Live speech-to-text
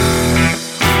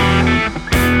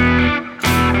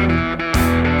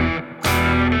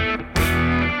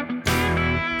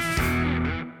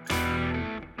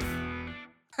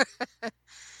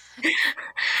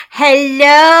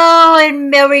Hello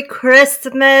and Merry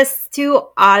Christmas to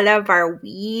all of our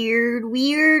weirdos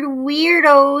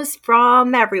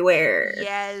from everywhere.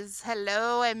 Yes,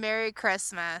 hello and Merry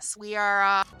Christmas. We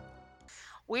are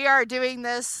doing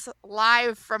this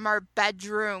live from our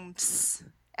bedrooms,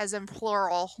 as in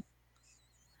plural.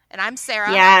 And I'm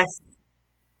Sarah. Yes.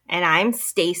 And I'm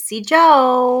Stacy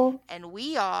Joe. And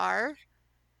we are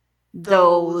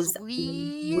Those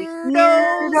weirdos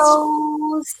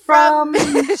from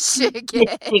Michigan.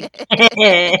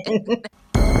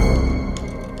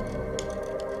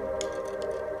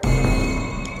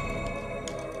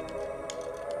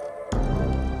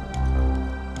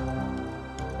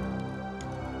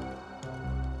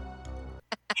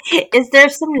 Is there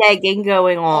some nagging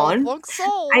going on? I think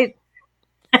so. I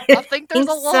think there's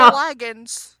a little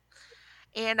leggings.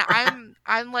 And I'm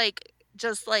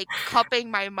just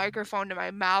cupping my microphone to my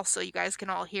mouth so you guys can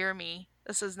all hear me.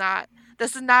 This is not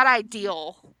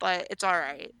ideal, but it's all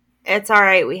right. It's all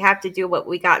right. We have to do what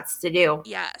we got to do.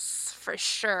 Yes, for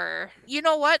sure. You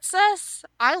know what, sis?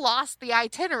 I lost the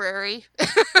itinerary.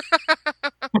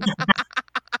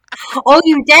 Oh,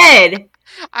 you did.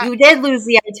 You did lose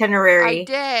the itinerary. I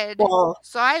did. Well,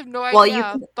 so I have no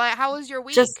idea. But how was your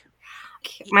week?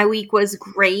 My week was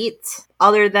great.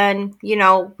 Other than,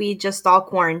 we just all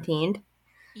quarantined.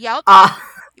 Yep.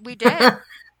 We did.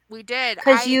 We did.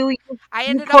 Because I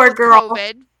ended poor up with girl.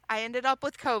 COVID. I ended up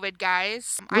with COVID,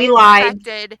 guys. We I lied.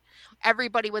 infected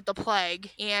everybody with the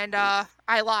plague, and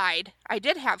I lied. I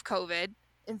did have COVID.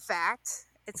 In fact,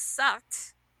 it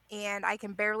sucked, and I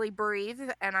can barely breathe,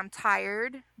 and I'm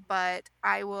tired. But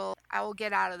I will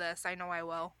get out of this. I know I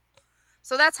will.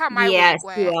 So that's how my week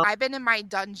went. I've been in my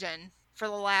dungeon for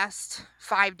the last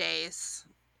 5 days.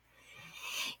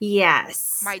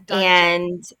 Yes. My dungeon.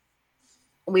 And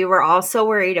we were also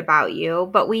worried about you,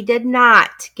 but we did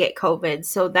not get COVID.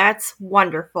 So that's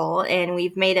wonderful. And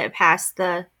we've made it past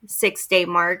the 6-day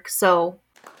mark. So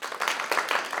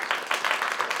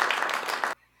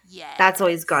yeah, that's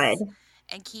always good.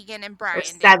 And Keegan and Brian,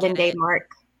 7-day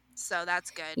mark. So that's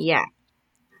good. Yeah,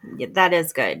 that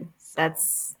is good. So.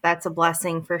 That's a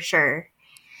blessing for sure.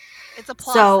 It's a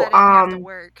plus that I didn't have to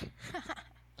work.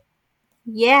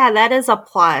 Yeah, that is a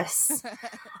plus.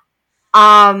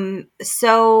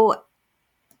 So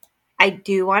I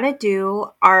do want to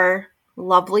do our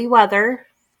lovely weather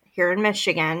here in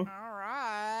Michigan. All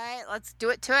right, let's do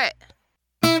it to it.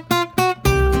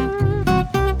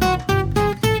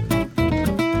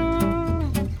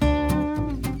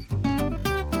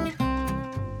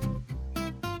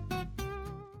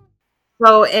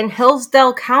 So in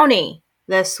Hillsdale County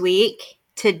this week,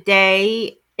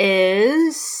 today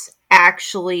is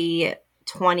actually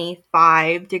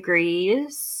 25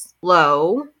 degrees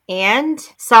low, and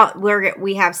so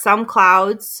we have some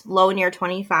clouds, low near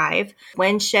 25,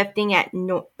 wind shifting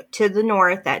to the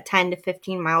north at 10 to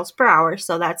 15 miles per hour,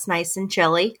 so that's nice and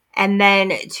chilly. And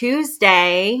then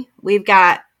Tuesday, we've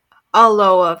got a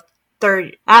low of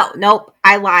 30. Oh, nope,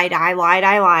 I lied.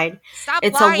 Stop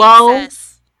it's lying, a low.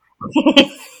 Sis.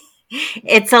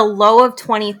 It's a low of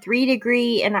 23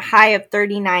 degrees and a high of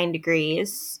 39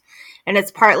 degrees. And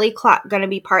it's going to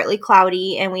be partly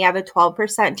cloudy, and we have a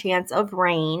 12% chance of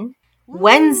rain. Ooh.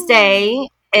 Wednesday,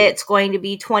 it's going to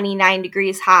be 29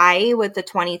 degrees high with a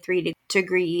 23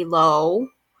 degree low,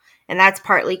 and that's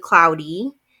partly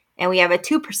cloudy. And we have a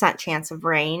 2% chance of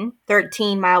rain,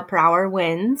 13 mile per hour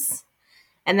winds.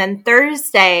 And then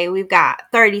Thursday, we've got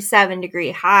 37 degree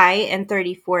high and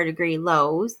 34 degree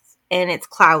lows, and it's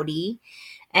cloudy.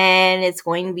 And it's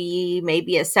going to be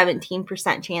maybe a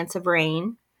 17% chance of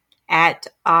rain at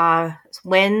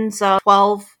winds of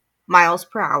 12 miles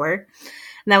per hour. And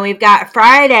then we've got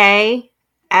Friday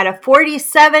at a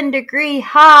 47 degree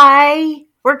high.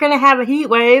 We're going to have a heat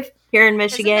wave here in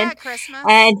Michigan. Isn't that Christmas?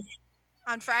 And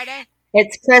on Friday?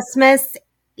 It's Christmas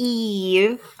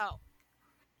Eve. Oh.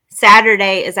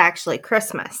 Saturday is actually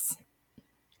Christmas.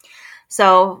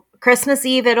 So Christmas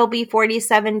Eve, it'll be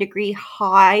 47 degree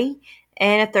high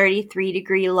and a 33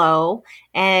 degree low,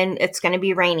 and it's going to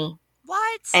be rainy.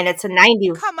 What? And it's a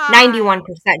 91%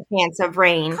 chance of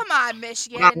rain. Come on,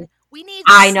 Michigan. We need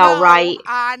snow right?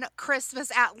 On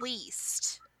Christmas at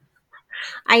least.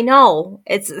 I know.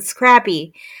 It's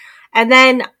crappy. And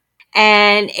then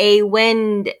a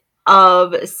wind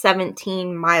of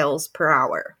 17 miles per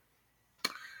hour.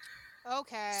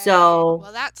 Okay. So,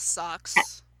 well, that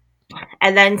sucks.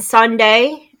 And then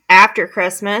Sunday, after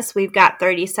Christmas, we've got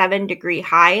 37 degree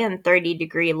high and 30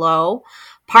 degree low.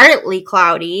 Partly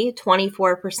cloudy,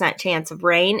 24% chance of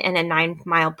rain, and a 9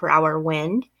 mile per hour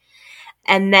wind.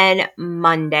 And then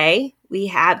Monday, we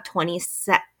have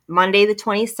Monday the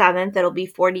 27th, it'll be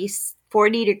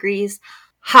 40 degrees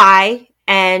high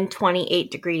and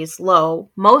 28 degrees low,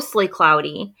 mostly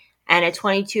cloudy, and a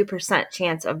 22%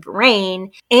 chance of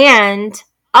rain, and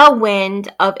a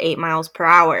wind of 8 miles per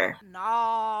hour.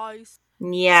 Nice.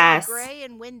 Yes. So gray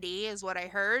and windy is what I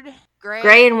heard. Gray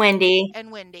Gray and windy.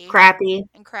 and windy. Crappy.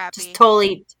 And crappy. Just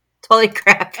totally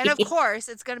crappy. And of course,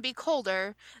 it's going to be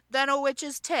colder than a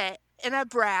witch's tit in a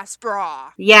brass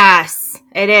bra. Yes,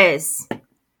 it is.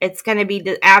 It's going to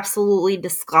be absolutely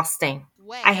disgusting.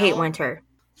 Well, I hate winter.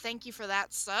 Thank you for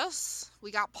that, sis. We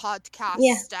got podcast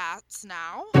stats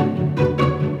now.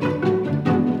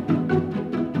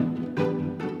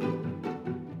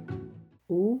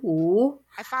 Ooh.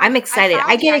 I'm excited.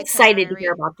 I get excited to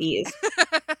hear about these.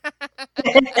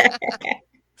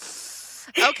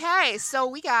 Okay, so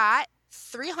we got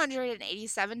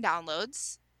 387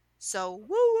 downloads. So woo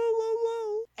woo woo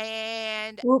woo.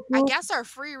 And Whoop, I whoop. guess our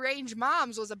free range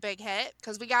moms was a big hit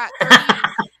because we got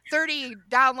 30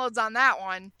 downloads on that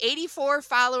one. 84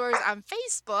 followers on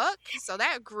Facebook, so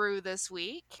that grew this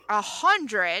week.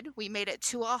 100, we made it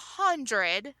to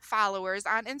 100 followers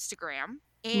on Instagram.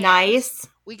 And nice.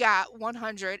 We got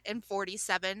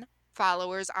 147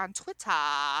 followers on Twitter.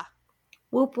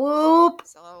 Whoop whoop.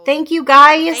 So thank you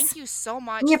guys. Thank you so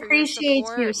much. We for appreciate your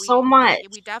support. you so much.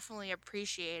 We definitely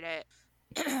appreciate it.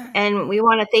 And we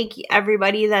want to thank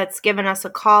everybody that's given us a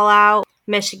call out.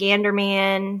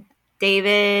 Michiganderman,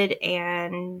 David,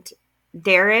 and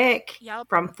Derek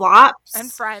from Flops.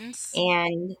 And friends.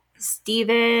 And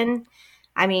Steven.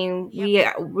 I mean,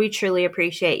 we truly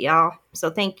appreciate y'all. So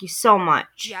thank you so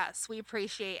much. Yes, we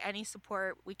appreciate any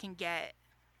support we can get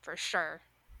for sure.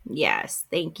 Yes,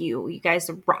 thank you. You guys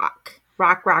rock.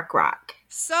 Rock, rock, rock.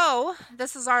 So,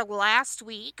 this is our last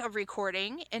week of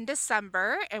recording in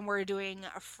December, and we're doing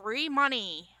free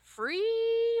money.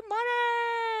 Free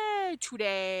money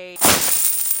today.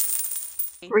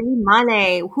 Free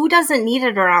money. Who doesn't need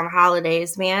it around the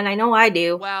holidays, man? I know I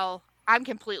do. Well, I'm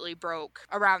completely broke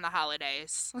around the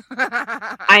holidays.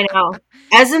 I know.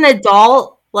 As an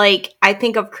adult, like, I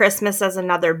think of Christmas as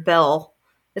another bill.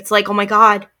 It's like, oh my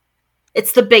God,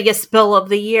 it's the biggest bill of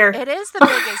the year. It is the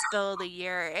biggest bill of the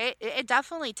year. It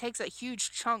definitely takes a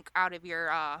huge chunk out of your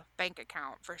bank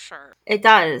account for sure. It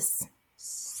does.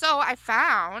 So I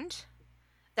found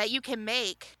that you can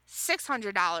make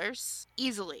 $600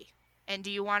 easily. And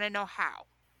do you want to know how?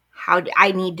 How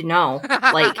I need to know.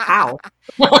 Like, how?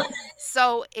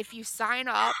 So if you sign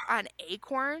up on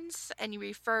Acorns and you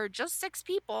refer just 6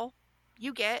 people,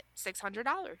 you get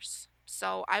 $600.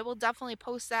 So I will definitely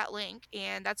post that link,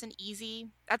 and that's an easy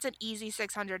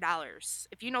 $600.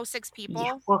 If you know 6 people,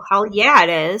 yeah, well, hell yeah, it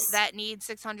is. That need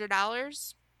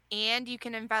 $600, and you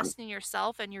can invest in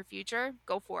yourself and your future.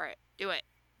 Go for it. Do it.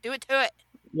 Do it to it.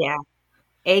 Yeah.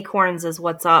 Acorns is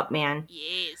what's up, man.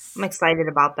 Yes. I'm excited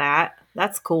about that.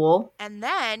 That's cool. And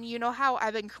then you know how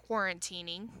I've been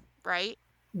quarantining, right?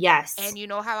 Yes. And you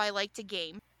know how I like to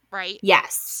game, right?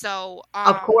 Yes. So,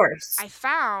 of course. I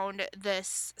found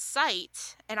this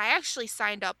site, and I actually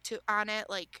signed up on it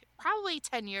like probably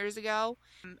 10 years ago.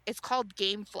 It's called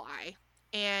Gamefly,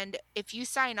 and if you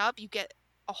sign up, you get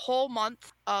a whole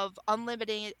month of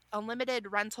unlimited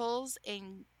rentals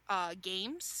in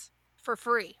games for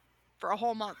free for a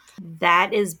whole month.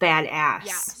 That is badass.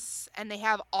 Yes, and they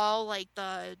have all like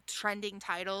the trending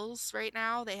titles right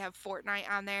now. They have Fortnite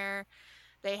on there.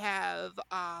 They have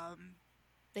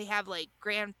like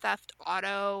Grand Theft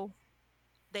Auto.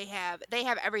 They have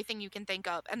everything you can think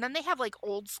of. And then they have like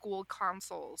old school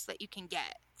consoles that you can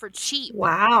get for cheap.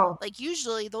 Wow. Like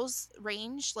usually those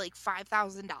range like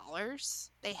 $5,000.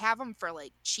 They have them for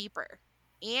like cheaper.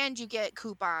 And you get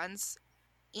coupons,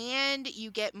 and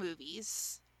you get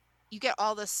movies. You get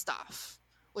all this stuff,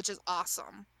 which is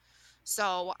awesome.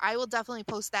 So I will definitely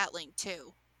post that link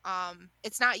too.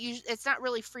 It's not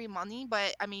really free money,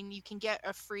 but I mean, you can get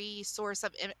a free source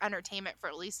of entertainment for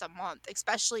at least a month,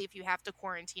 especially if you have to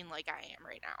quarantine like I am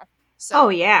right now. So, oh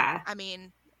yeah. I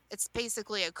mean, it's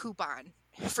basically a coupon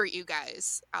for you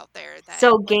guys out there.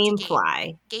 So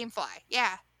Gamefly. Gamefly,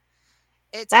 yeah.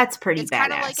 That's pretty badass. It's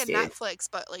kind of like a dude. Netflix,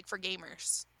 but like for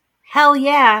gamers. Hell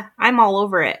yeah, I'm all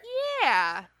over it.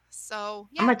 Yeah. So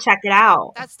yeah, I'm gonna check it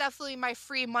out. That's definitely my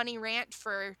free money rant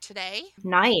for today.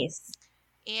 Nice.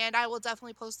 And I will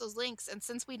definitely post those links. And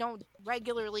since we don't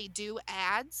regularly do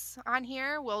ads on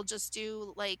here, we'll just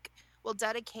do we'll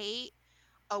dedicate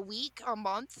a week or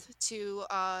month to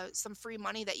some free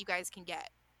money that you guys can get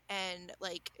and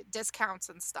like discounts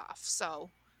and stuff. So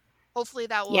hopefully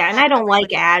that will. Yeah, and I don't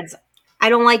like ads. I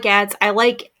don't like ads. I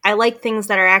like things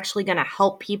that are actually going to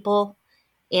help people,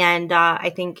 and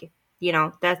I think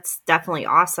that's definitely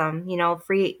awesome.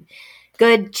 Free.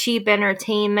 good, cheap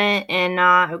entertainment,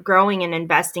 and growing and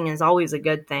investing is always a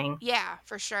good thing. Yeah,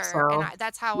 for sure. And So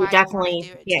that's how you I want to definitely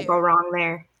do it can't go too. wrong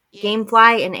there. Yes.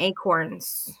 Gamefly and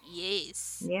acorns.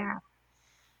 Yes. Yeah.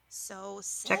 So,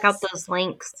 Check out sis, those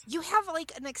links. you have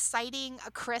like an exciting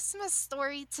a Christmas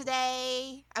story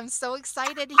today. I'm so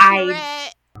excited to hear I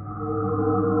it.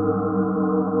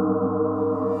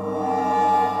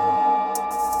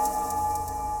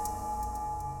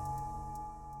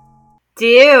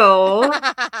 do.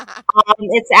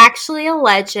 It's actually a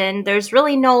legend. There's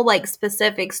really no like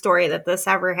specific story that this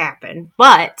ever happened.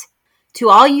 But to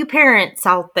all you parents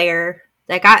out there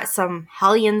that got some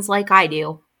hellions like I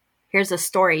do, here's a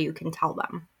story you can tell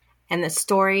them. And the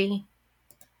story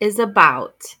is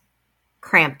about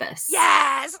Krampus.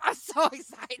 Yes, I'm so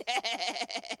excited.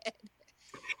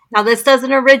 Now, this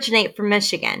doesn't originate from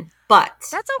Michigan, but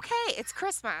That's okay. It's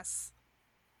Christmas.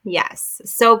 yes.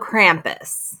 So,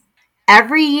 Krampus.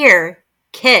 Every year,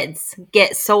 kids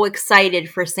get so excited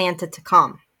for Santa to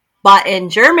come. But in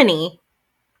Germany,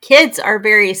 kids are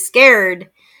very scared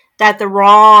that the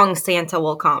wrong Santa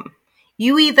will come.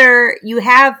 You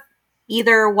have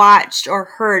either watched or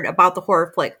heard about the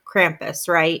horror flick Krampus,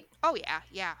 right? Oh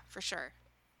yeah, for sure.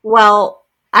 Well,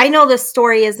 I know this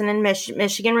story isn't in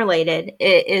Michigan related.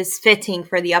 It is fitting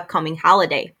for the upcoming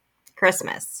holiday,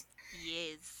 Christmas.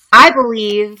 Yes. I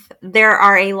believe there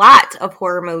are a lot of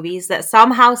horror movies that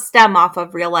somehow stem off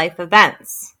of real life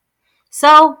events.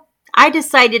 So, I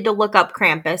decided to look up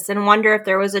Krampus and wonder if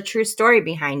there was a true story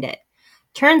behind it.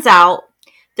 Turns out,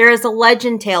 there is a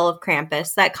legend tale of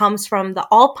Krampus that comes from the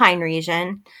Alpine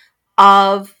region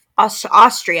of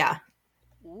Austria.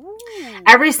 Ooh.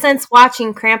 Ever since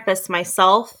watching Krampus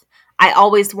myself, I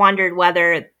always wondered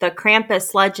whether the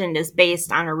Krampus legend is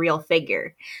based on a real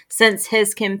figure, since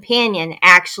his companion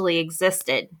actually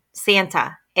existed,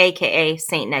 Santa, aka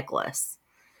St. Nicholas.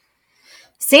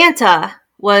 Santa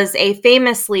was a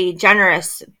famously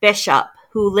generous bishop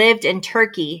who lived in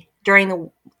Turkey during the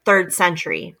 3rd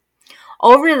century.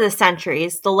 Over the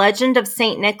centuries, the legend of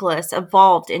St. Nicholas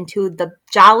evolved into the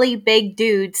jolly big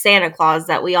dude Santa Claus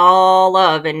that we all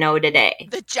love and know today.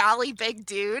 The jolly big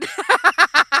dude.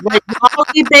 The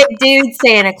jolly big dude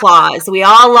Santa Claus we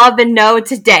all love and know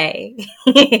today.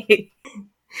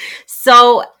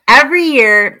 So every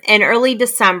year in early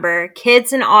December,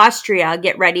 kids in Austria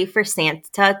get ready for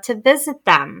Santa to visit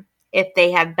them. If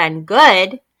they have been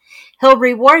good, he'll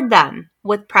reward them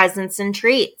with presents and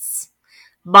treats.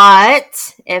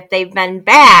 But if they've been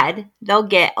bad, they'll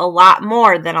get a lot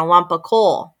more than a lump of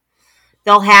coal.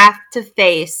 They'll have to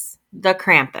face the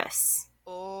Krampus.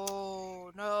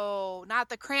 Oh no, not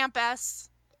the Krampus.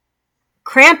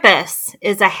 Krampus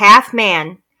is a half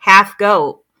man, half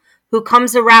goat who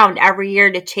comes around every year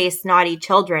to chase naughty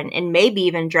children and maybe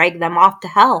even drag them off to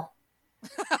hell.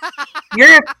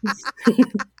 Europe-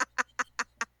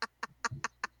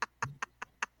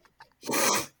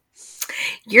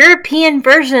 European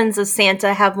versions of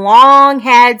Santa have long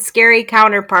had scary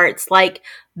counterparts like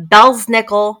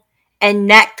Belsnickel and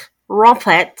Neck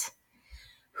Rumpet,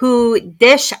 who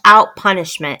dish out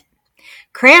punishment.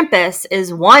 Krampus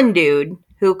is one dude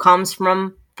who comes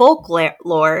from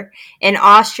folklore in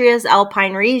Austria's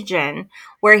Alpine region,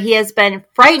 where he has been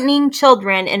frightening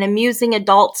children and amusing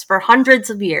adults for hundreds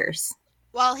of years.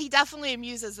 Well, he definitely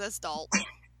amuses this doll.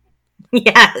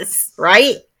 Yes,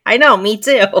 right? I know, me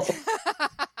too.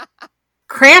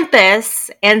 Krampus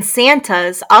and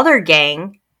Santa's other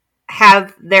gang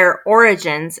have their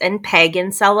origins in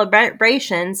pagan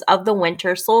celebrations of the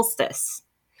winter solstice.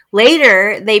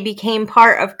 Later, they became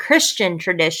part of Christian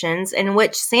traditions in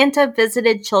which Santa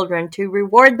visited children to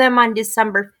reward them on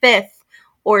December 5th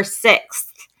or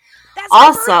 6th. That's my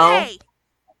Also, birthday.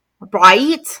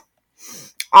 right?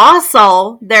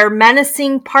 Also, their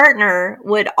menacing partner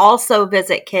would also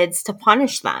visit kids to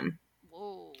punish them.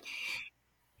 Whoa.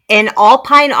 In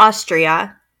Alpine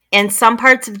Austria and some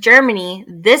parts of Germany,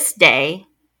 this day,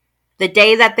 the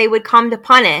day that they would come to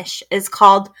punish, is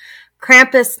called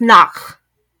Krampusnacht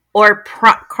or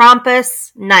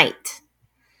Krampus night,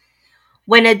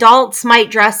 when adults might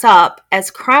dress up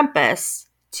as Krampus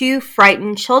to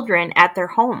frighten children at their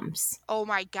homes. Oh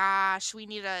my gosh, we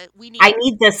need I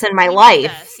need this in my we need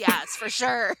life. this. Yes, for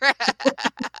sure.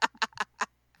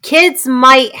 Kids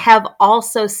might have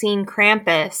also seen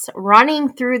Krampus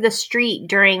running through the street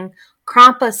during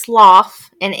Krampuslauf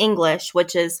in English,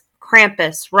 which is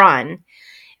Krampus Run.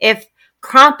 If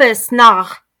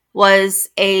Krampusnacht was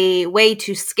a way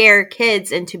to scare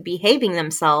kids into behaving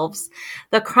themselves,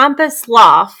 the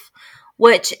Krampuslauf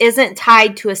which isn't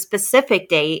tied to a specific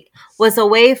date, was a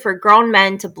way for grown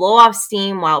men to blow off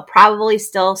steam while probably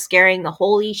still scaring the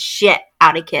holy shit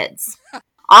out of kids.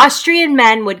 Austrian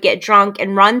men would get drunk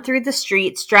and run through the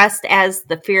streets dressed as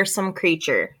the fearsome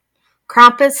creature.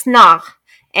 Krampusnacht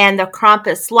and the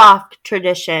Krampusloft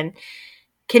tradition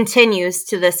continues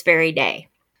to this very day.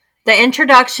 The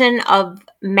introduction of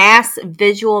mass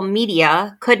visual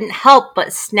media couldn't help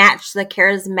but snatch the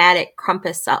charismatic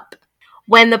Krampus up.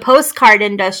 When the postcard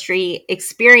industry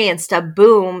experienced a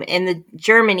boom in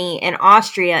Germany and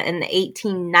Austria in the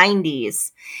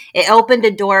 1890s, it opened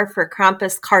a door for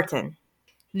Krampuskarten.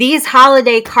 These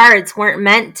holiday cards weren't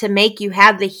meant to make you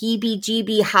have the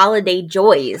heebie-jeebie holiday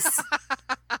joys.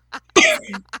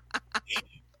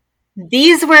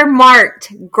 These were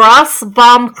marked Gross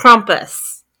vom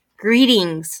Krampus,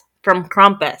 greetings from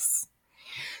Krampus.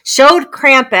 Showed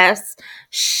Krampus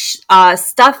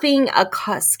stuffing a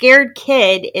scared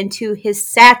kid into his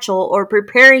satchel or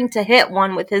preparing to hit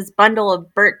one with his bundle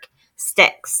of birch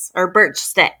sticks.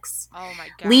 Oh my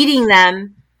god. Leading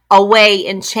them away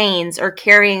in chains or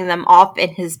carrying them off in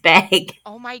his bag.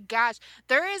 Oh my gosh.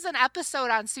 There is an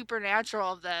episode on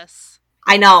Supernatural of this.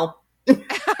 I know.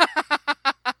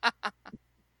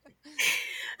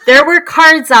 There were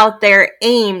cards out there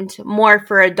aimed more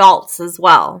for adults as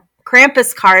well.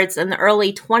 Krampus cards in the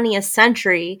early 20th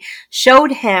century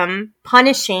showed him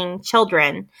punishing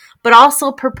children, but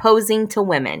also proposing to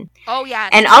women. Oh yeah,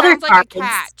 and other sounds like cards, a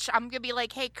catch. I'm gonna be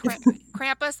like, hey,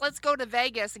 Krampus, let's go to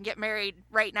Vegas and get married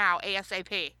right now,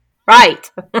 ASAP. Right.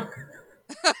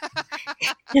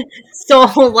 So,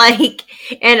 like,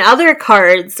 in other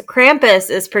cards, Krampus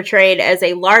is portrayed as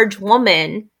a large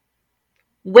woman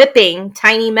whipping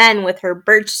tiny men with her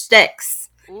birch sticks.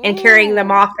 Ooh. And carrying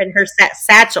them off in her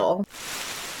satchel.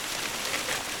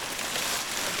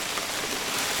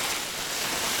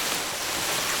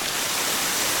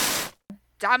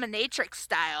 Dominatrix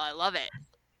style. I love it.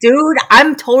 Dude,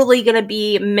 I'm totally going to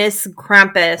be Miss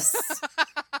Krampus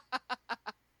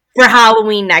for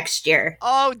Halloween next year.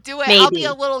 Oh, do it. Maybe. I'll be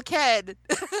a little kid.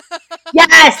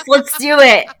 Yes, let's do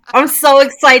it. I'm so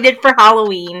excited for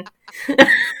Halloween. But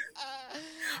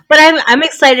I'm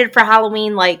excited for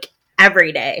Halloween, like,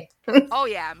 every day. Oh,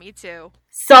 yeah, me too.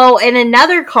 So, in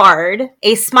another card,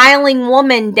 a smiling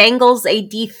woman dangles a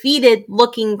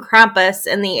defeated-looking Krampus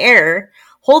in the air,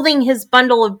 holding his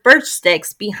bundle of birch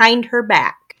sticks behind her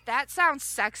back. That sounds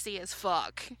sexy as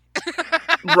fuck.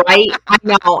 Right? I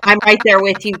know. I'm right there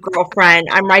with you, girlfriend.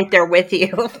 I'm right there with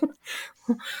you.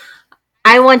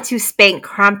 I want to spank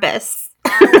Krampus.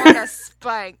 I want a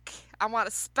spank. I want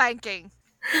a spanking.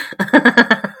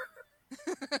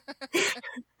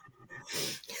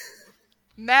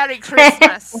 Merry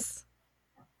Christmas.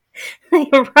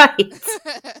 Right.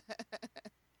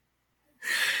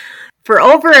 For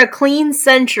over a clean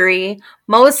century,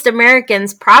 most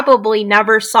Americans probably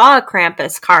never saw a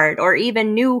Krampus card or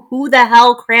even knew who the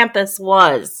hell Krampus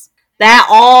was. That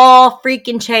all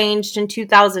freaking changed in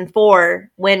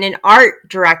 2004 when an art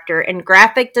director and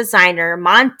graphic designer,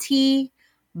 Monty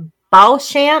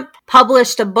Beauchamp,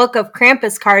 published a book of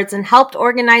Krampus cards and helped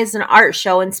organize an art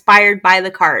show inspired by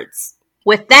the cards.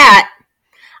 With that,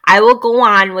 I will go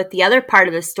on with the other part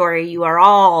of the story you are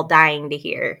all dying to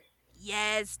hear.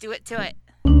 Yes, do it to it.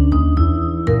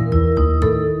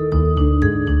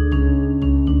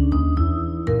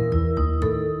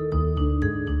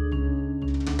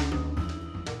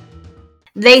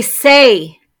 They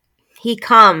say he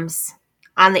comes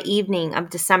on the evening of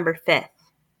December 5th,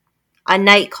 a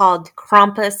night called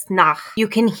Krampusnacht. You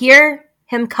can hear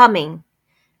him coming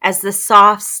as the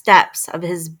soft steps of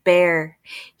his bare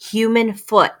human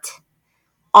foot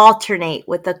alternate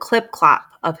with the clip-clop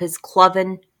of his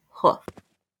cloven hoof.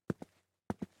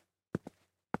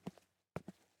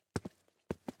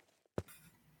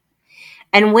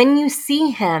 And when you see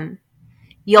him,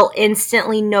 you'll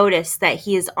instantly notice that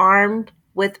he is armed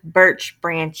with birch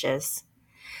branches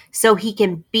so he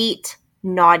can beat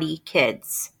naughty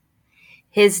kids.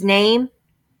 His name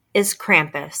is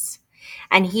Krampus,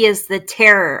 and he is the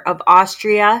terror of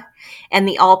Austria and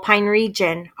the Alpine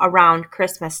region around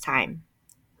Christmas time.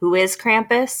 Who is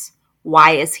Krampus?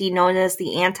 Why is he known as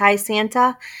the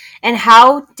anti-Santa? And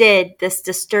how did this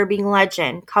disturbing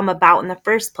legend come about in the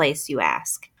first place, you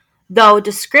ask? Though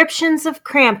descriptions of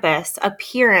Krampus'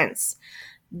 appearance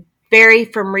vary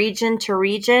from region to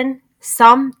region,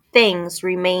 some things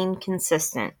remain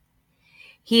consistent.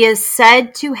 He is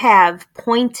said to have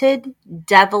pointed,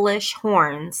 devilish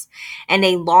horns and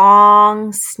a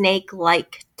long,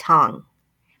 snake-like tongue.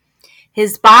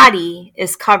 His body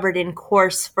is covered in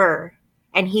coarse fur,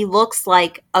 and he looks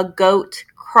like a goat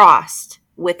crossed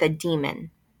with a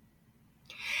demon.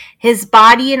 His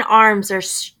body and arms are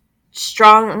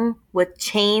strung with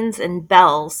chains and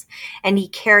bells, and he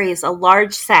carries a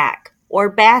large sack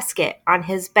or basket on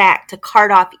his back to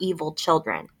cart off evil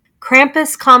children.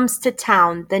 Krampus comes to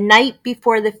town the night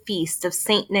before the feast of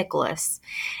St. Nicholas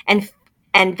and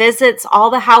visits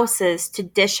all the houses to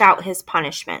dish out his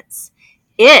punishments.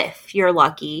 If you're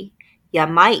lucky, you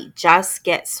might just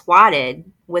get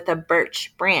swatted with a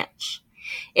birch branch.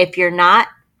 If you're not,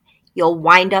 you'll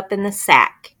wind up in the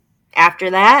sack. After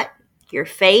that, your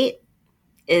fate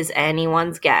is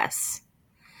anyone's guess.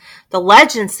 The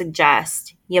legend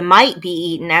suggests you might be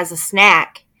eaten as a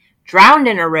snack, drowned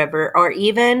in a river, or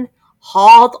even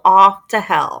hauled off to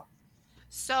hell.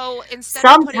 So instead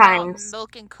of putting out Sometimes,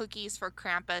 milk and cookies for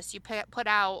Krampus, you put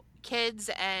out kids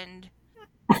and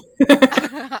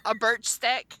a birch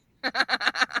stick.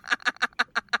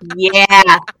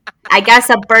 yeah, I guess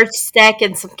a birch stick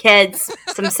and some kids,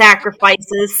 some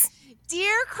sacrifices.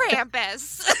 Dear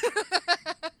Krampus.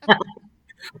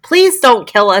 Please don't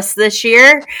kill us this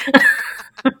year.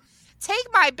 Take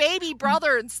my baby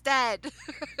brother instead.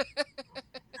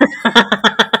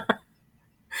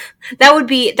 That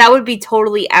would be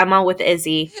totally Emma with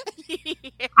Izzy.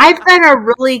 Yeah. I've been a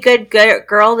really good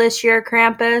girl this year,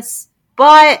 Krampus,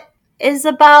 but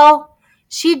Isabel,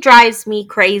 she drives me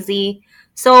crazy.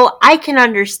 So I can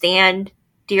understand,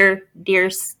 dear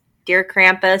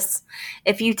Krampus,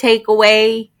 if you take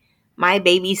away my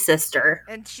baby sister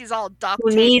And she's all duct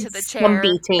who taped to the needs some chair.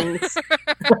 beatings.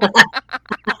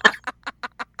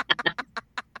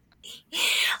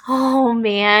 Oh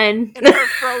man, In her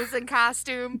Frozen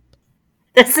costume.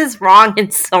 this is wrong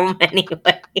in so many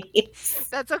ways.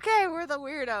 That's okay, we're the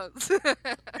weirdos.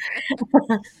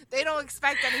 They don't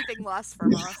expect anything less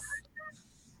from us.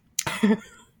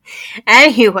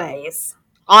 Anyways,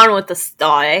 on with the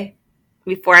story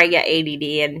before I get ADD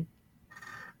and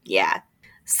yeah.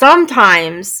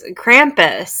 Sometimes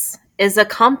Krampus is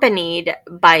accompanied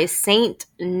by Saint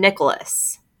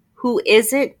Nicholas, who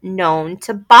isn't known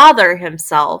to bother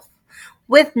himself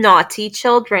with naughty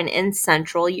children in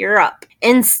Central Europe.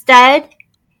 Instead,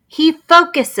 he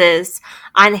focuses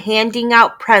on handing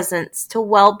out presents to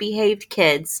well-behaved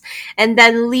kids and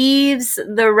then leaves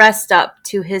the rest up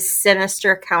to his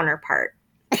sinister counterpart.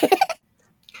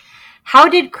 How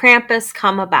did Krampus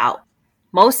come about?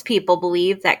 Most people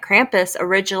believe that Krampus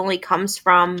originally comes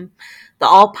from the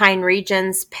Alpine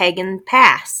region's pagan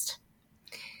past.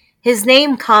 His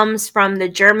name comes from the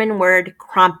German word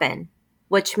Krampen,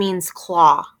 which means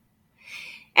claw.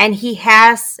 And he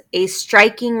has a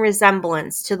striking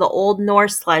resemblance to the Old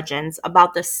Norse legends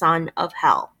about the son of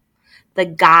hell, the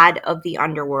god of the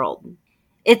underworld.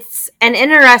 It's an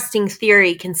interesting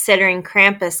theory considering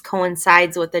Krampus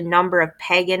coincides with a number of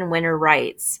pagan winter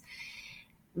rites.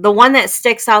 The one that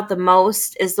sticks out the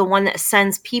most is the one that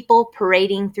sends people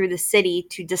parading through the city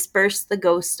to disperse the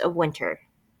ghost of winter.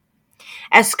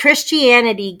 As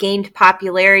Christianity gained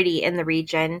popularity in the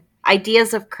region,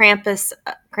 ideas of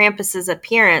Krampus's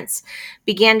appearance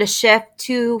began to shift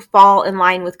to fall in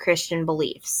line with Christian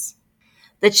beliefs.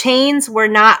 The chains were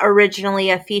not originally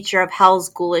a feature of Hell's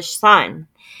ghoulish son.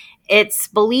 It's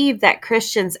believed that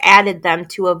Christians added them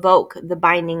to evoke the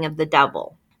binding of the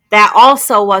devil. That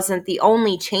also wasn't the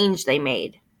only change they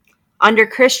made. Under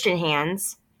Christian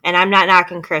hands, and I'm not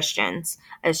knocking Christians,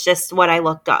 it's just what I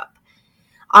looked up.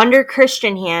 Under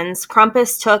Christian hands,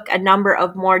 Krampus took a number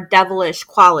of more devilish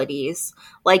qualities,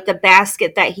 like the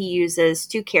basket that he uses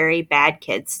to carry bad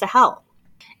kids to hell.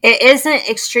 It isn't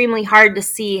extremely hard to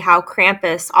see how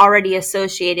Krampus, already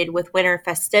associated with winter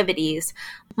festivities,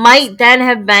 might then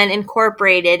have been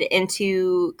incorporated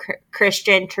into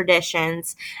Christian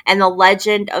traditions and the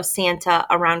legend of Santa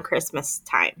around Christmas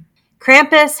time.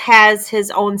 Krampus has his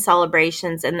own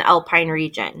celebrations in the Alpine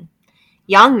region.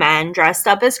 Young men dressed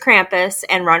up as Krampus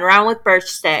and run around with birch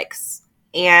sticks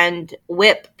and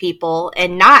whip people,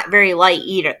 and not very light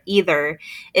either,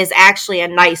 is actually a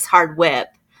nice hard whip.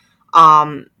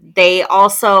 They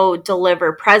also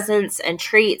deliver presents and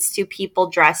treats to people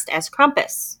dressed as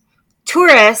Krampus.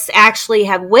 Tourists actually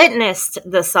have witnessed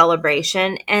the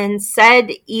celebration and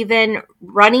said even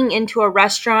running into a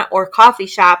restaurant or coffee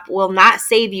shop will not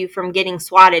save you from getting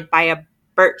swatted by a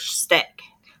birch stick.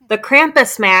 The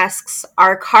Krampus masks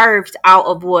are carved out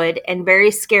of wood and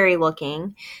very scary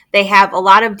looking. They have a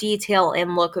lot of detail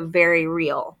and look very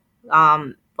real.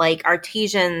 Like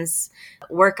artisans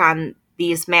work on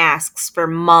these masks for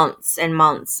months and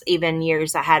months, even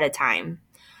years ahead of time.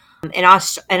 In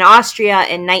Austria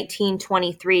in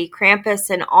 1923, Krampus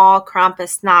and all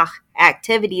Krampusnacht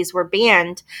activities were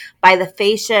banned by the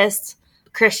fascist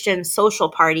Christian Social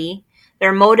Party.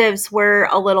 Their motives were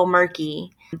a little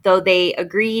murky. Though they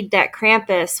agreed that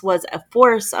Krampus was a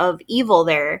force of evil,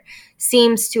 there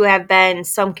seems to have been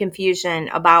some confusion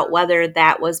about whether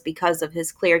that was because of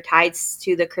his clear ties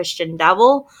to the Christian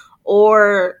devil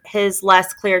or his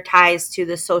less clear ties to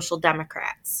the Social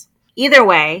Democrats. Either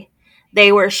way,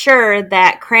 they were sure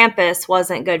that Krampus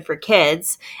wasn't good for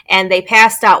kids, and they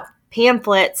passed out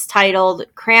pamphlets titled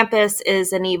 "Krampus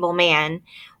is an Evil Man,"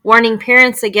 warning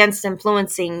parents against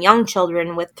influencing young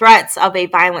children with threats of a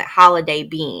violent holiday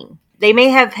being. They may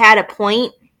have had a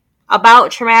point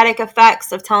about traumatic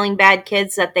effects of telling bad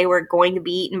kids that they were going to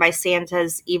be eaten by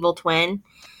Santa's evil twin,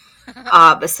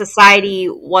 but society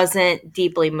wasn't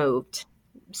deeply moved.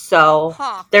 So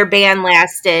their ban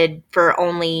lasted for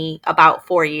only about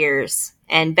 4 years,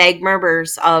 and vague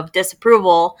murmurs of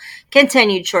disapproval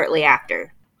continued shortly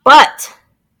after. But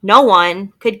no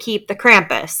one could keep the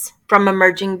Krampus from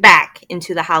emerging back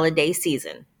into the holiday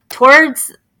season.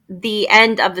 Towards the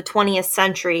end of the 20th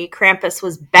century, Krampus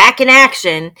was back in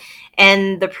action,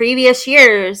 and the previous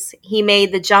years he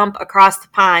made the jump across the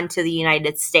pond to the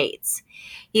United States.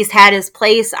 He's had his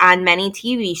place on many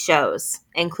TV shows,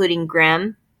 including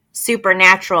Grimm,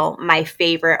 Supernatural, my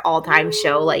favorite all-time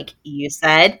show, like you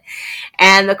said,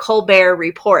 and The Colbert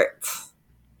Report.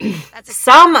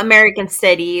 Some American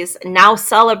cities now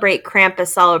celebrate Krampus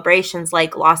celebrations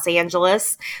like Los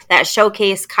Angeles that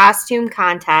showcase costume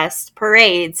contests,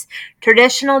 parades,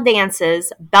 traditional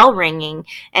dances, bell ringing,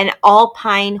 and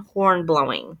alpine horn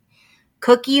blowing.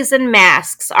 Cookies and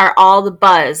masks are all the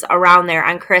buzz around there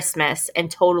on Christmas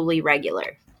and totally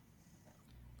regular.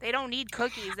 They don't need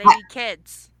cookies, they need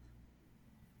kids.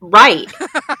 Right.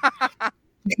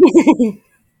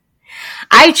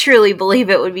 I truly believe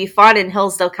it would be fun in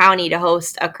Hillsdale County to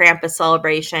host a Krampus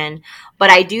celebration, but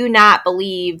I do not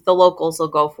believe the locals will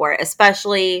go for it,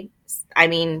 especially, I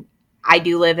mean, I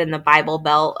do live in the Bible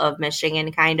Belt of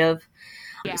Michigan, kind of.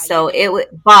 Yeah, so it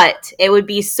would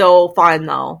be so fun,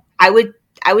 though. I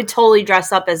would totally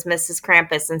dress up as Mrs.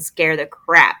 Krampus and scare the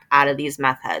crap out of these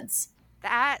meth heads.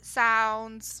 That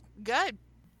sounds good.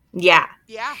 Yeah.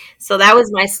 Yeah. So that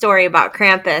was my story about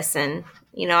Krampus, and,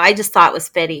 you know, I just thought it was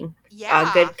fitting.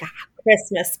 Yeah. A good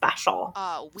Christmas special.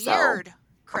 Weird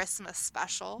Christmas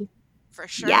special, for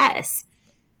sure. Yes.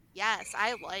 Yes,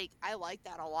 I like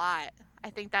that a lot. I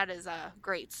think that is a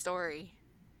great story.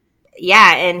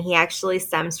 Yeah, and he actually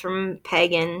stems from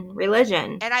pagan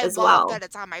religion and I as love well. that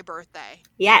it's on my birthday.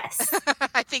 Yes.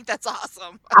 I think that's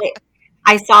awesome.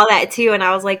 I saw that too, and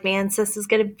I was like, man, sis is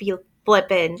gonna be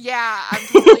flipping. Yeah, I'm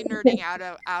totally nerding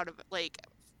out of like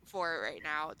for it right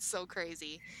now. It's so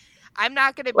crazy. I'm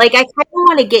not gonna like. I kind of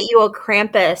want to get you a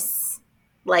Krampus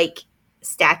like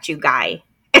statue guy.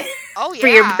 Oh yeah, for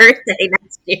your birthday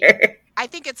next year. I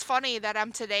think it's funny that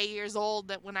I'm today years old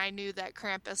that when I knew that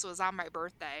Krampus was on my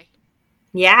birthday.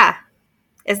 Yeah,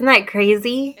 isn't that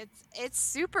crazy? It's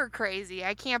super crazy.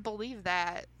 I can't believe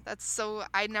that. That's so.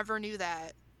 I never knew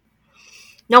that.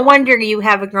 No wonder you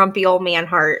have a grumpy old man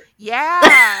heart.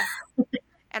 Yeah.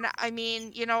 And I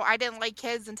mean, you know, I didn't like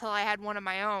kids until I had one of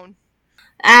my own.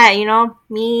 You know,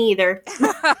 me either.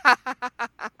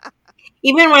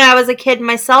 Even when I was a kid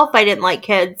myself, I didn't like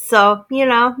kids. So, you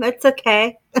know, that's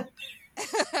okay.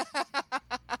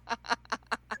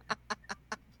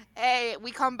 Hey,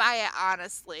 we come by it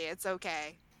honestly. It's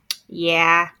okay.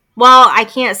 Yeah. Well, I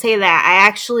can't say that. I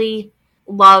actually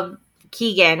love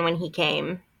Keegan when he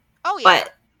came. Oh, yeah.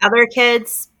 But other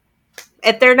kids,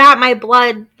 if they're not my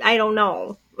blood, I don't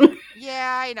know.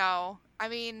 Yeah, I know. I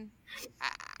mean,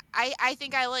 I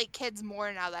think I like kids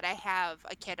more now that I have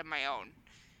a kid of my own.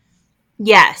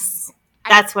 Yes.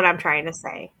 That's what I'm trying to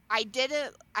say.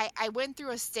 I went through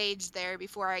a stage there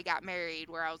before I got married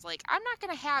where I was like, I'm not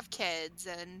going to have kids.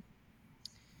 And,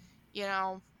 you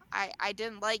know, I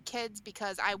didn't like kids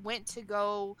because I went to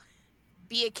go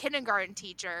be a kindergarten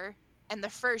teacher. And the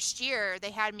first year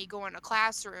they had me go in a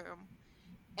classroom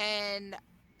and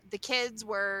the kids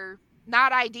were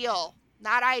not ideal.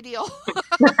 Not ideal.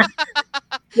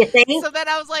 You think? So then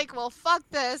I was like, well, fuck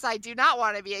this. I do not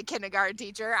want to be a kindergarten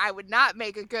teacher. I would not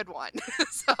make a good one.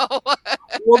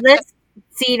 Well,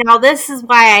 this is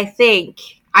why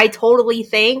I totally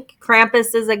think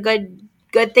Krampus is a good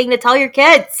thing to tell your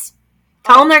kids.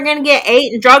 Tell them they're going to get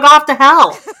ate and drug off to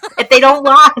hell. If they don't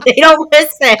they don't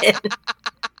listen.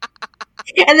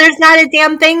 And there's not a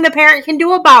damn thing the parent can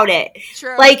do about it.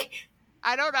 True. Like,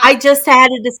 I don't know. I just had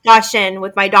a discussion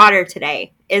with my daughter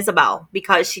today, Isabel,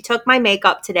 because she took my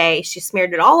makeup today. She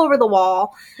smeared it all over the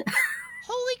wall.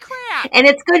 Holy crap. And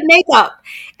it's good makeup.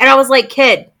 And I was like,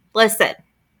 kid, listen.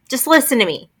 Just listen to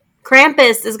me.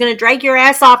 Krampus is going to drag your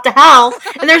ass off to hell,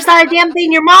 and there's not a damn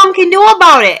thing your mom can do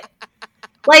about it.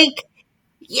 Like,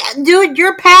 Yeah, dude,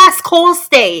 you're past coal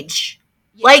stage.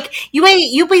 Yeah. Like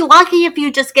you'll be lucky if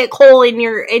you just get coal in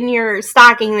your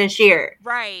stocking this year.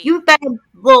 Right. You've been a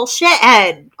little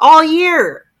shithead all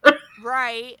year.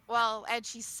 Right. Well, and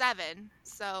she's 7,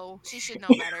 so she should know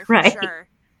better for Right. sure.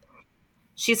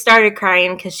 She started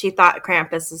crying because she thought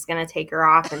Krampus was going to take her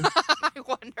off, and I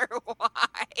wonder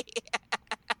why.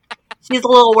 she's a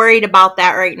little worried about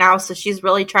that right now. So she's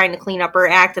really trying to clean up her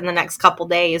act in the next couple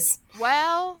days.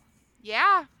 Well,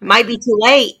 yeah. It might be too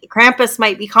late. Krampus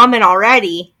might be coming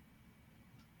already.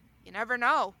 You never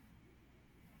know.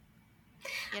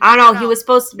 I don't know. He was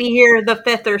supposed to be here the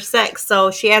 5th or 6th,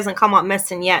 so she hasn't come up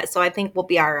missing yet. So I think we'll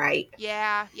be all right.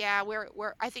 Yeah.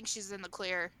 We're. I think she's in the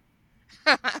clear.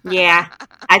 Yeah,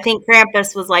 I think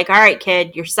Krampus was like, "All right,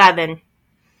 kid, you're 7,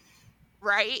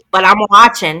 right? but I'm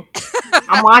watching.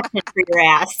 I'm watching for your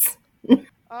ass."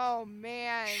 Oh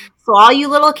man. So all you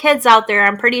little kids out there,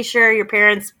 I'm pretty sure your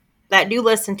parents that do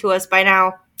listen to us by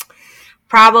now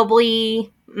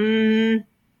probably don't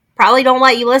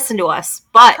let you listen to us.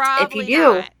 But Probably if you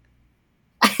do, not.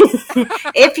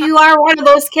 if you are one of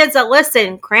those kids that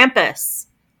listen, Krampus,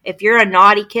 if you're a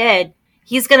naughty kid,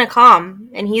 he's going to come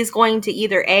and he's going to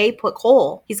either put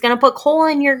coal. He's going to put coal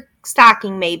in your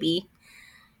stocking maybe.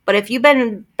 But if you've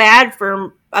been bad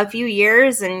for a few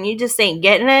years and you just ain't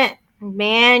getting it,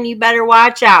 man, you better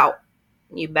watch out.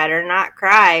 You better not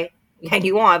cry. And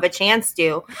you won't have a chance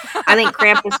to. I think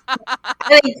Krampus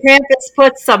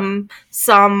put some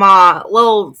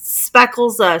little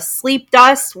speckles of sleep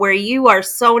dust where you are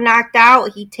so knocked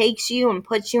out, he takes you and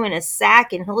puts you in a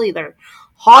sack, and he'll either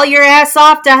haul your ass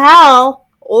off to hell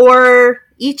or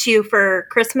eat you for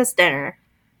Christmas dinner.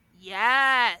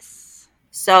 Yes.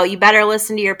 So you better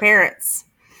listen to your parents.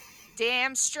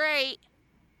 Damn straight.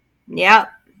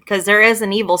 Yep, because there is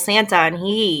an evil Santa, and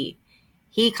he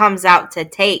comes out to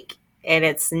take, and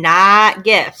it's not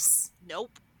gifts.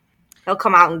 Nope. He'll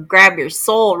come out and grab your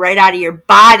soul right out of your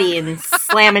body and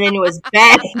slam it into his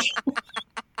bag.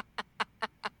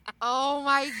 Oh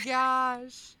my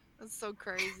gosh. That's so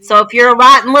crazy. So if you're a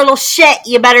rotten little shit,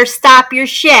 you better stop your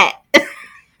shit.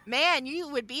 Man, you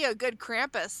would be a good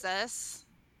Krampus, sis.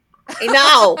 I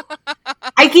know.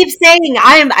 I keep saying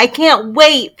I can't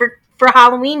wait for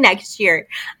Halloween next year.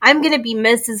 I'm going to be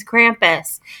Mrs.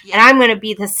 Krampus. Yeah. And I'm going to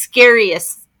be the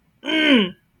scariest.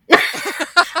 I'm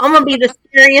going to be the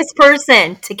scariest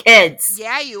person to kids.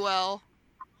 Yeah, you will.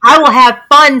 I will have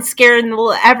fun scaring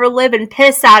the ever living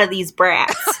piss out of these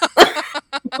brats.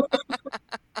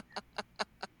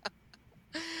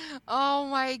 Oh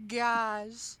my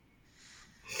gosh.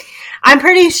 I'm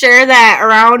pretty sure that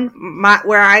around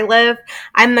where I live,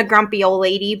 I'm the grumpy old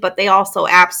lady, but they also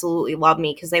absolutely love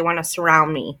me because they want to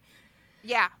surround me.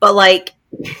 Yeah. But, like,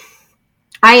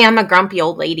 I am a grumpy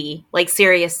old lady. Like,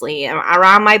 seriously.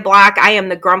 Around my block, I am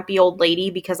the grumpy old lady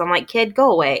because I'm like, kid,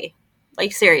 go away.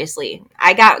 Like, seriously.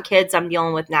 I got kids I'm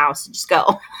dealing with now, so just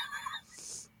go.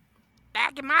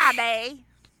 Back in my day.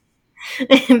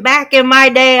 Back in my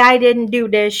day, I didn't do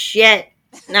this shit.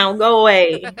 Now go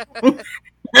away.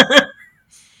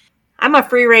 I'm a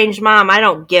free range mom. I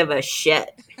don't give a shit.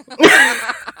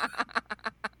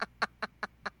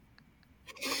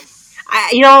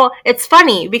 It's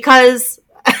funny because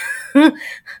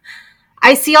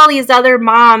I see all these other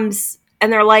moms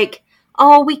and they're like,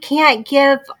 "Oh, we can't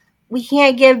give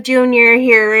Junior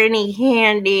here any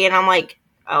candy," and I'm like,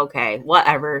 "Okay,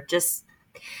 whatever." Just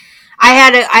I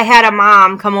had a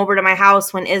mom come over to my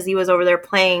house when Izzy was over there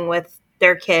playing with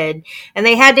their kid, and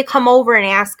they had to come over and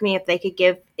ask me if they could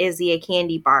give Izzy a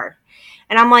candy bar.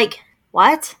 And I'm like,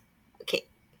 "What? Okay,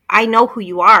 I know who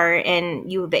you are,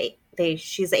 and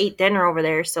she's ate dinner over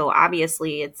there, so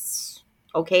obviously it's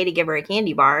okay to give her a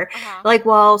candy bar." Uh-huh. Like,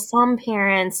 well, some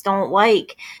parents don't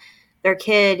like their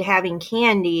kid having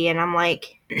candy, and I'm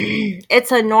like,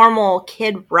 it's a normal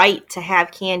kid right to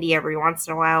have candy every once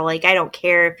in a while. Like, I don't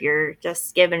care if you're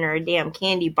just giving her a damn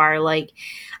candy bar. Like,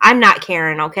 I'm not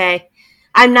caring, okay?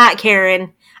 I'm not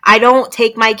caring. I don't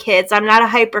take my kids. I'm not a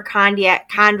hypochondriac,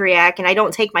 and I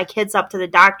don't take my kids up to the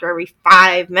doctor every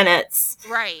 5 minutes.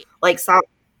 Right. Like, so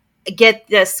get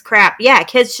this crap. Yeah,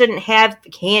 kids shouldn't have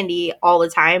candy all the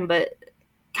time, but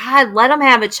God, let them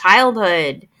have a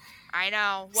childhood. I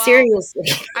know. Well, seriously.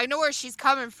 I know where she's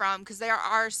coming from because there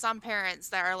are some parents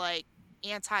that are like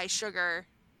anti-sugar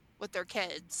with their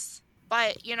kids.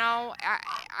 But,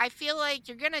 I feel like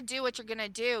you're going to do what you're going to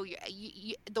do.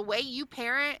 The way you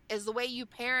parent is the way you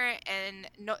parent, and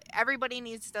everybody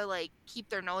needs to, like, keep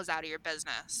their nose out of your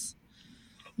business.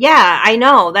 Yeah, I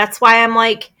know. That's why I'm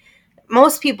like,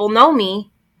 most people know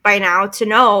me by now to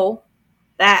know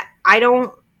that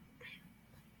I'm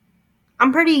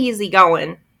pretty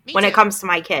easygoing. Me when it too. comes to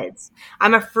my kids.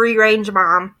 I'm a free range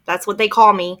mom. That's what they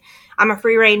call me. I'm a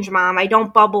free range mom. I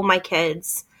don't bubble my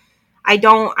kids.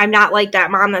 I'm not like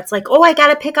that mom that's like, oh, I got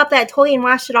to pick up that toy and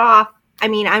wash it off. I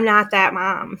mean, I'm not that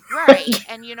mom. Right.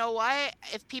 And you know what?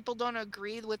 If people don't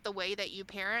agree with the way that you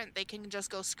parent, they can just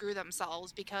go screw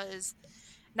themselves because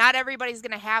not everybody's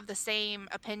going to have the same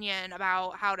opinion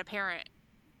about how to parent,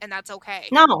 and that's okay.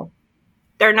 No,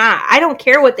 they're not. I don't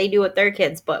care what they do with their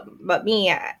kids, but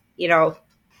me,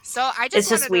 So I just it's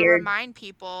just wanted to weird. remind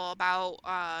people about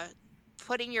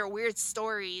putting your weird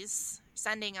stories,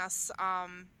 sending us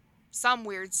some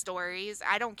weird stories.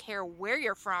 I don't care where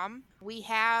you're from. We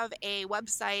have a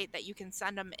website that you can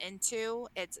send them into.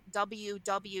 It's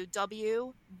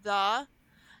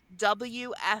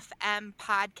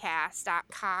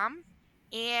www.thewfmpodcast.com.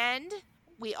 And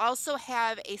we also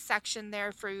have a section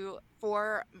there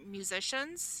for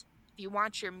musicians. If you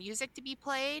want your music to be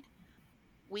played,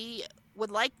 we would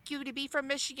like you to be from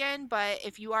Michigan, but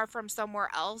if you are from somewhere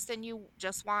else and you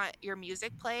just want your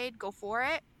music played, go for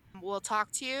it. We'll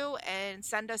talk to you and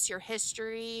send us your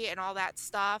history and all that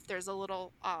stuff. There's a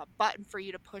little button for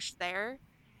you to push there.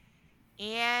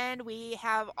 And we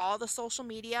have all the social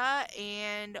media,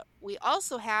 and we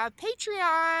also have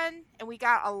Patreon, and we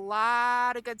got a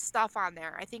lot of good stuff on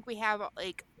there. I think we have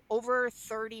like over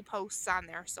 30 posts on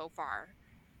there so far.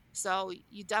 So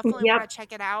you definitely want Yep. to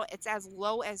check it out. It's as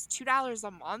low as $2 a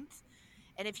month.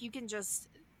 And if you can just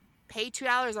pay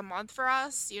 $2 a month for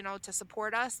us, to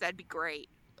support us, that'd be great.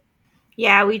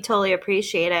 Yeah, we totally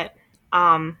appreciate it.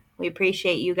 We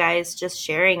appreciate you guys just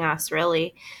sharing us,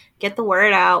 really. Get the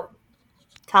word out.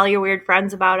 Tell your weird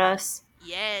friends about us.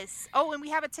 Yes. Oh, and we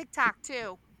have a TikTok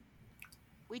too.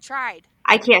 We tried.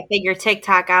 I can't figure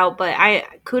TikTok out, but I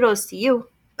kudos to you.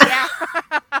 Yeah.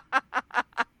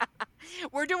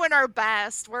 We're doing our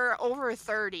best. We're over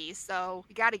 30, so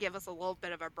you got to give us a little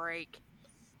bit of a break.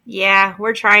 Yeah,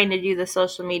 we're trying to do the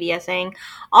social media thing.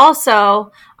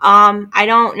 Also, I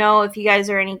don't know if you guys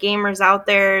are any gamers out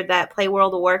there that play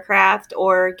World of Warcraft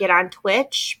or get on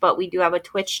Twitch, but we do have a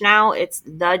Twitch now. It's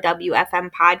the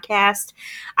WFM podcast.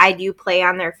 I do play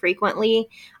on there frequently.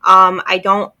 I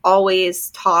don't always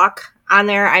talk on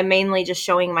there. I'm mainly just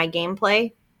showing my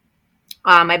gameplay.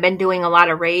 I've been doing a lot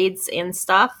of raids and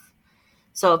stuff.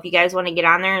 So if you guys want to get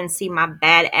on there and see my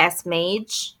badass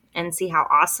mage and see how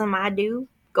awesome I do,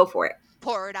 go for it.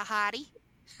 Porta Hottie.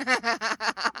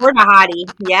 Porta Hottie,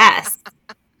 yes.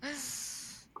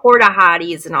 Porta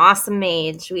Hottie is an awesome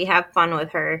mage. We have fun with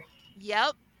her.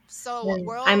 Yep. So And I'm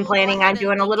we'll go planning on ahead and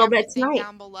doing a link little bit everything tonight.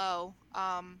 down below.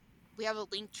 We have a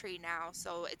link tree now,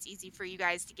 so it's easy for you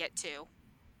guys to get to.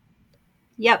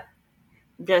 Yep.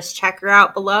 Just check her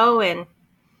out below and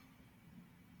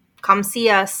come see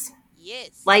us.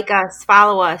 Yes. Like us,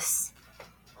 follow us.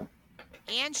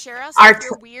 And share us Our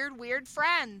with your weird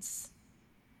friends.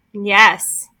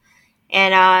 yes.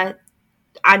 And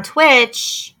on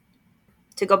Twitch,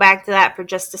 to go back to that for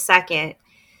just a second,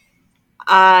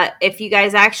 if you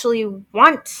guys actually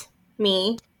want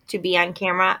me to be on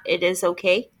camera, it is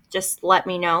okay. Just let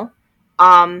me know.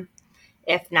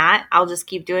 If not, I'll just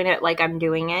keep doing it like I'm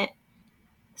doing it.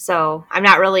 So I'm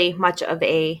not really much of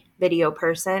a video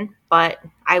person, but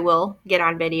I will get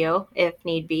on video if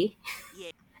need be.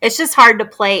 Yeah. It's just hard to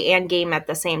play and game at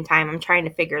the same time. I'm trying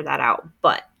to figure that out,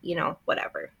 but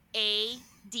whatever.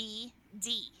 ADD.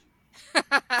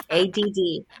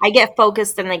 ADD. I get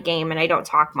focused in the game and I don't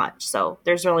talk much, so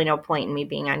there's really no point in me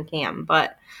being on cam,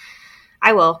 but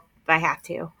I will if I have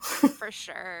to. For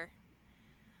sure.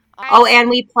 Oh,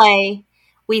 and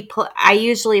I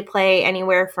usually play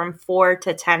anywhere from 4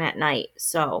 to 10 at night,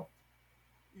 so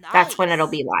that's when it'll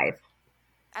Nice. be live.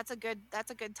 That's a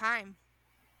good time.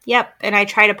 Yep, and I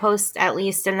try to post at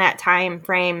least in that time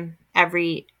frame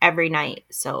every night,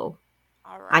 so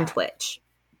All right. on Twitch.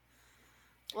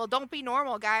 Well, don't be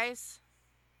normal, guys.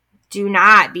 Do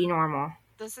not be normal.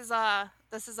 This is a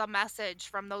message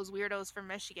from those weirdos from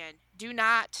Michigan. Do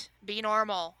not be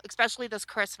normal, especially this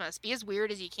Christmas. Be as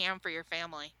weird as you can for your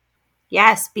family.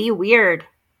 Yes, be weird.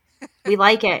 We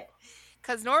like it.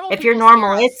 Because normal If people you're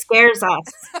normal, scare it scares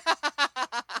us.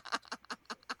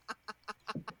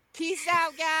 Peace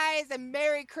out, guys, and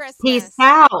Merry Christmas. Peace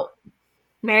out.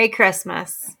 Merry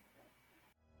Christmas.